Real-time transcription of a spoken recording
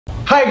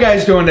How you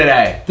guys doing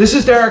today? This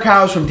is Derek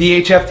House from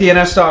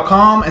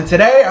dhftns.com, and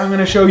today I'm going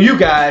to show you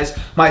guys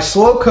my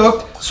slow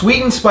cooked,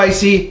 sweet and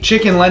spicy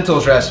chicken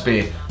lentils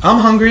recipe. I'm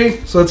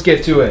hungry, so let's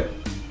get to it.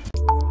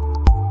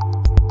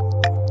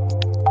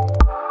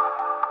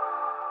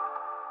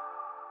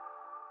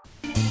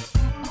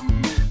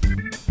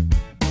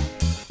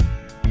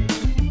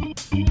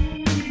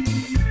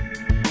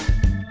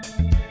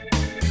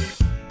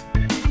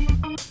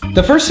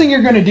 The first thing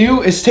you're gonna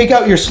do is take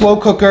out your slow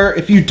cooker.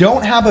 If you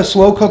don't have a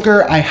slow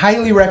cooker, I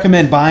highly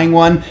recommend buying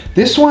one.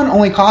 This one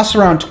only costs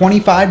around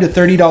 $25 to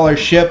 $30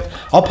 shipped.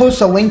 I'll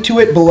post a link to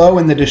it below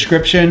in the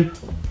description.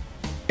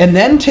 And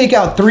then take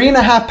out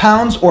 3.5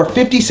 pounds or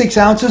 56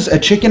 ounces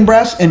of chicken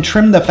breast and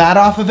trim the fat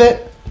off of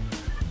it.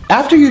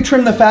 After you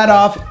trim the fat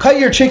off, cut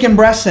your chicken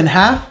breasts in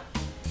half.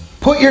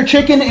 Put your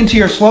chicken into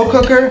your slow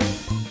cooker.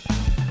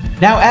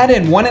 Now add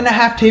in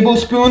 1.5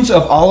 tablespoons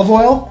of olive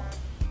oil,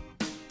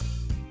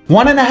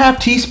 1.5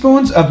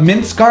 teaspoons of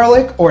minced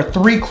garlic or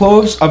 3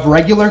 cloves of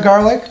regular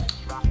garlic,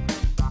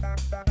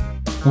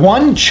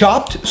 1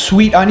 chopped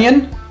sweet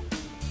onion.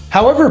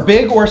 However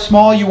big or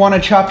small you want to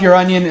chop your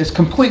onion is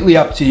completely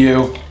up to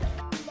you.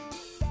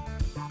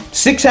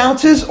 6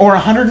 ounces or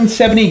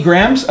 170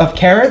 grams of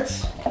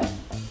carrots.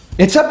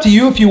 It's up to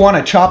you if you want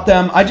to chop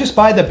them. I just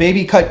buy the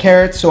baby cut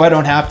carrots so I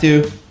don't have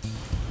to.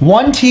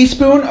 1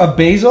 teaspoon of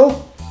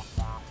basil.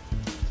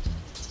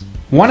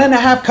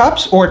 1.5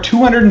 cups or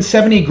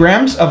 270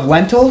 grams of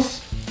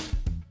lentils.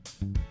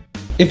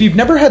 If you've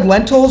never had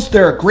lentils,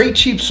 they're a great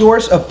cheap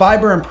source of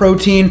fiber and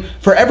protein.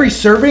 For every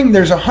serving,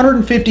 there's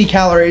 150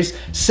 calories,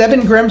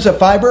 7 grams of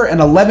fiber, and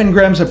 11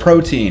 grams of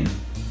protein.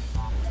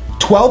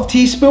 12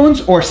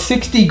 teaspoons or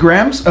 60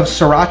 grams of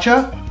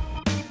sriracha.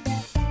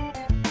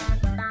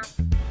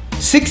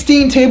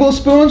 16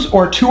 tablespoons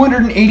or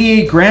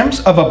 288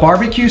 grams of a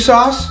barbecue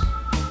sauce.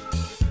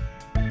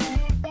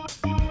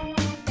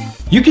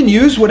 You can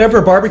use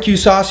whatever barbecue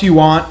sauce you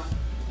want.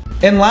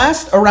 And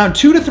last, around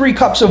 2 to 3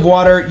 cups of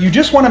water. You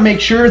just want to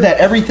make sure that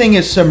everything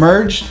is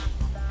submerged.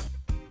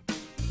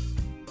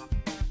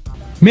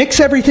 Mix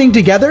everything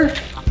together.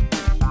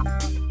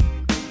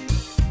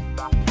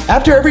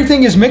 After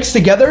everything is mixed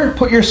together,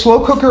 put your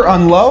slow cooker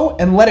on low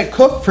and let it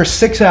cook for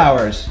 6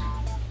 hours.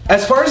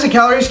 As far as the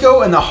calories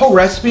go in the whole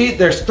recipe,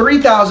 there's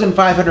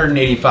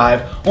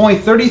 3,585, only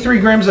 33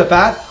 grams of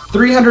fat,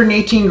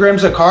 318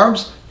 grams of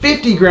carbs,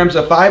 50 grams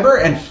of fiber,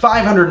 and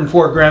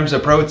 504 grams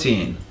of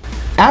protein.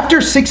 After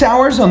 6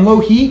 hours on low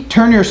heat,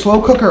 turn your slow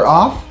cooker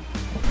off.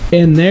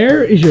 And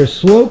there is your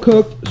slow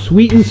cooked,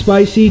 sweet and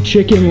spicy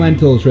chicken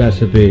lentils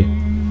recipe.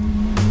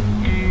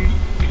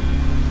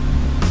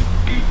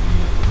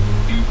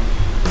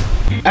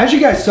 As you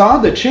guys saw,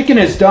 the chicken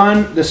is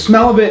done. The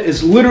smell of it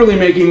is literally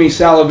making me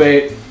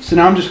salivate. So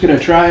now I'm just gonna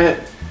try it.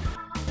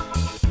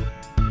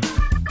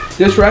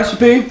 This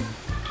recipe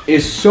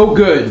is so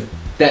good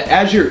that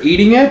as you're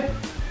eating it,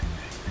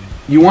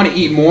 you want to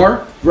eat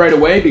more right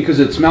away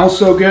because it smells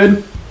so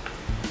good.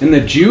 And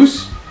the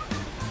juice,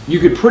 you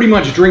could pretty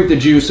much drink the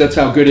juice. That's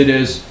how good it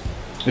is.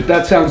 If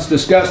that sounds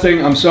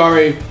disgusting, I'm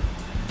sorry.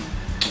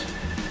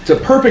 It's a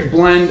perfect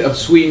blend of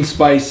sweet and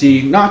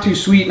spicy. Not too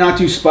sweet, not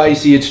too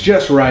spicy. It's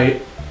just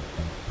right.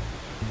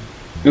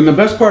 And the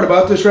best part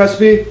about this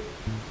recipe,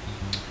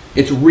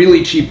 it's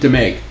really cheap to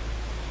make.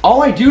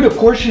 All I do to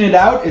portion it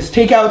out is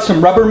take out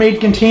some Rubbermaid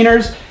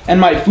containers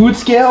and my food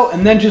scale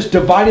and then just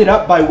divide it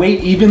up by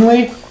weight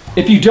evenly.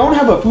 If you don't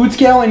have a food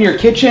scale in your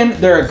kitchen,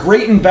 they're a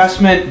great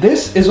investment.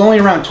 This is only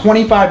around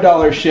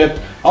 $25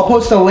 shipped. I'll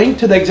post a link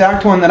to the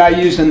exact one that I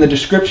used in the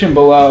description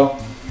below.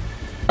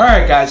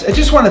 Alright guys, I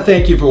just want to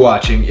thank you for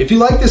watching. If you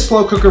like this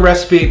slow cooker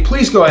recipe,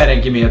 please go ahead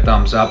and give me a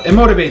thumbs up. It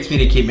motivates me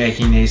to keep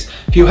making these.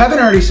 If you haven't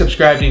already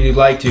subscribed and you'd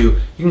like to, you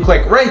can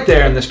click right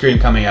there on the screen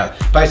coming up.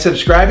 By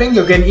subscribing,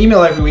 you'll get an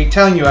email every week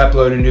telling you I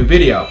upload a new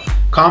video.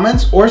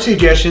 Comments or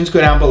suggestions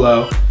go down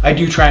below. I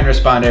do try and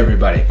respond to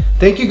everybody.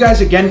 Thank you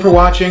guys again for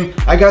watching.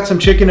 I got some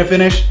chicken to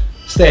finish.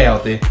 Stay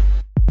healthy.